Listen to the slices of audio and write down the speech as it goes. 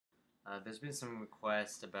There's been some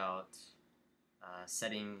requests about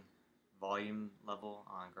setting volume level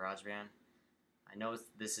on GarageBand. I know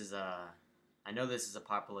this is a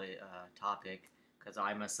popular topic because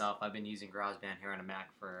I've been using GarageBand here on a Mac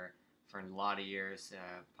for a lot of years,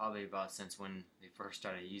 probably about since when they first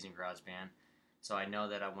started using GarageBand. So I know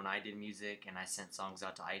that when I did music and I sent songs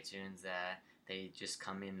out to iTunes, that they just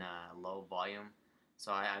come in low volume.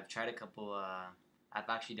 So I've tried a couple. I've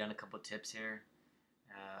actually done a couple tips here,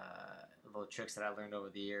 little tricks that I learned over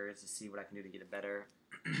the years to see what I can do to get it better.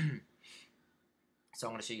 So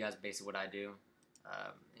I'm going to show you guys basically what I do.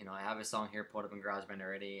 I have a song here pulled up in GarageBand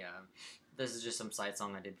already. This is just some side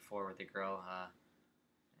song I did before with a girl,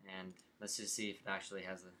 and let's just see if it actually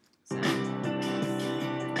has a sound.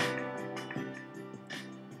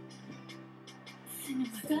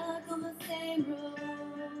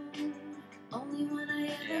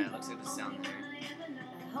 Yeah, it looks like the sound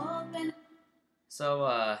there.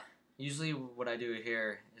 So usually what I do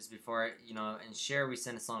here is before in Share we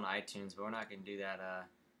send a song to iTunes, but we're not going to do that.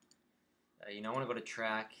 I want to go to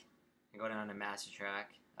Track and go down to Master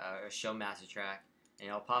Track or Show Master Track, and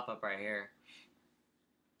it'll pop up right here.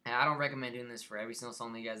 And I don't recommend doing this for every single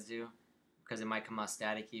song that you guys do because it might come out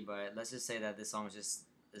staticky, but let's just say that this song is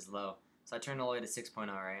low. So I turned all the way to 6.0,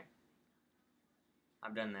 right?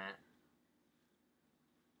 I've done that.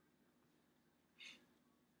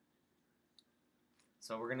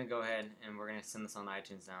 So we're going to go ahead and we're going to send this on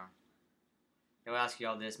iTunes now. It'll ask you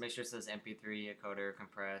all this. Make sure it says MP3, encoder,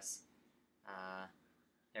 compress.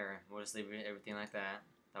 There, we'll just leave everything like that.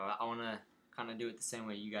 So I want to kind of do it the same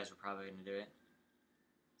way you guys were probably going to do it.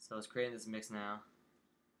 So let's create this mix now.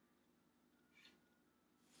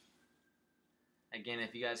 Again,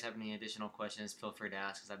 if you guys have any additional questions, feel free to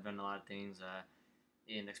ask because I've done a lot of things,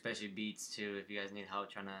 and especially beats too. If you guys need help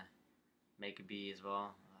trying to make a beat as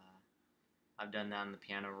well, I've done that on the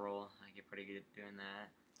piano roll. I get pretty good at doing that.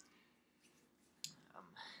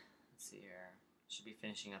 Let's see here. Should be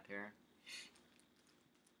finishing up here.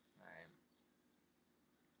 Alright.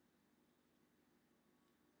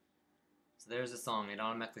 So there's the song. It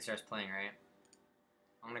automatically starts playing, right?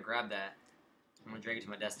 I'm going to grab that. I'm going to drag it to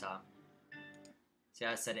my desktop. See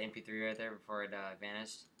how I set MP3 right there before it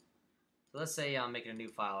vanished? So let's say I'm making a new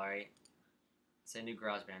file, right? Say a new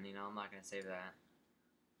GarageBand, I'm not going to save that.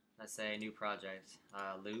 Let's say a new project,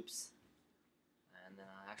 loops, and then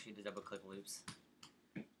I actually did double click loops.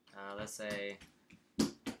 Let's say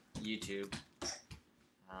YouTube.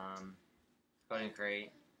 Go ahead and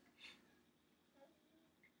create.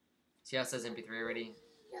 See how it says MP3 already?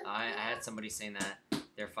 I had somebody saying that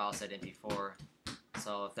their file said MP4.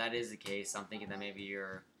 So if that is the case, I'm thinking that maybe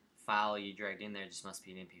your file you dragged in there just must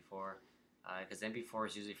be an MP4. Because MP4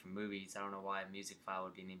 is usually for movies. I don't know why a music file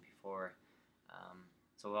would be an MP4.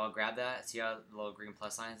 So I'll grab that. See how the little green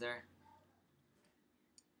plus sign is there?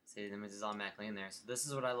 See, the image is automatically in there. So this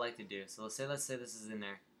is what I like to do. So let's say this is in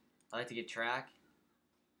there. I like to get track.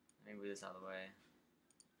 Let me move this out of the way.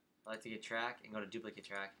 I like to get track and go to duplicate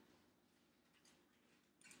track.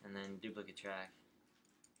 And then duplicate track.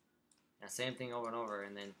 Now same thing over and over.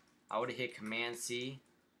 And then I would hit Command C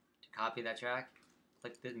to copy that track.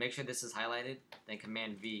 Click this, make sure this is highlighted. Then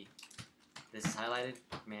Command V. This is highlighted.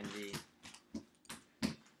 Command V.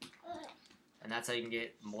 And that's how you can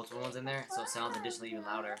get multiple ones in there, so it sounds additionally even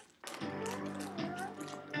louder.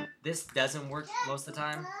 This doesn't work most of the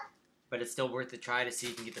time, but it's still worth a try to see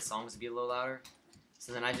if you can get the songs to be a little louder.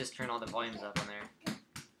 So then I just turn all the volumes up on there.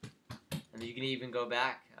 And then you can even go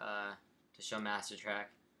back to Show Master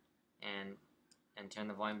Track and turn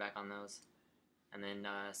the volume back on those. And then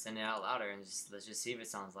send it out louder and let's just see if it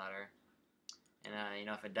sounds louder. And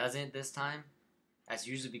if it doesn't this time, that's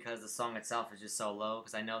usually because the song itself is just so low,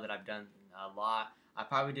 because I know that I've done a lot. I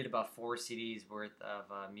probably did about 4 CDs worth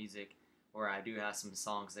of music where I do have some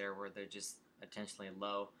songs there where they're just intentionally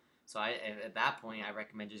low. So at that point, I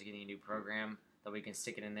recommend just getting a new program that we can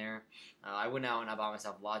stick it in there. I went out and I bought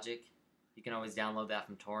myself Logic. You can always download that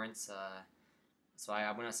from torrents. So I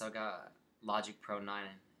went out and got Logic Pro 9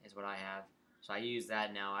 is what I have. So I use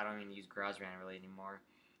that now. I don't even use GarageBand really anymore.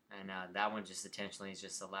 And that one just intentionally is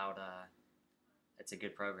just a loud. It's a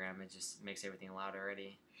good program. It just makes everything loud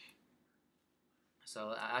already.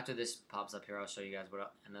 So after this pops up here, I'll show you guys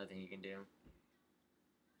what another thing you can do.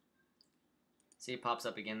 See, it pops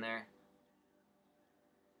up again there.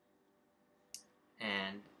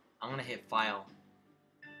 And I'm going to hit File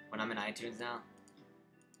when I'm in iTunes now.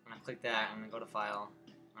 I'm going to click that. I'm going to go to File.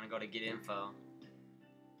 I'm going to go to Get Info.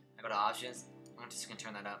 I go to Options. I'm just going to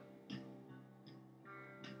turn that up.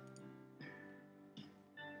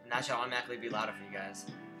 And that should automatically be louder for you guys.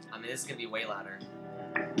 I mean, this is going to be way louder.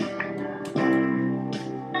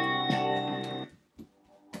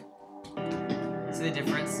 See the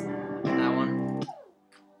difference? That one.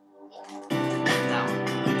 That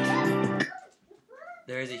one.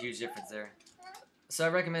 There is a huge difference there. So I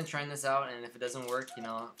recommend trying this out, and if it doesn't work, you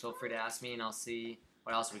know, feel free to ask me, and I'll see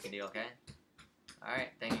what else we can do, okay? Alright,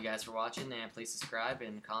 thank you guys for watching, and please subscribe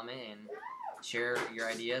and comment and share your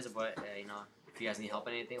ideas of what, you know, if you guys need help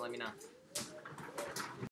in anything, let me know.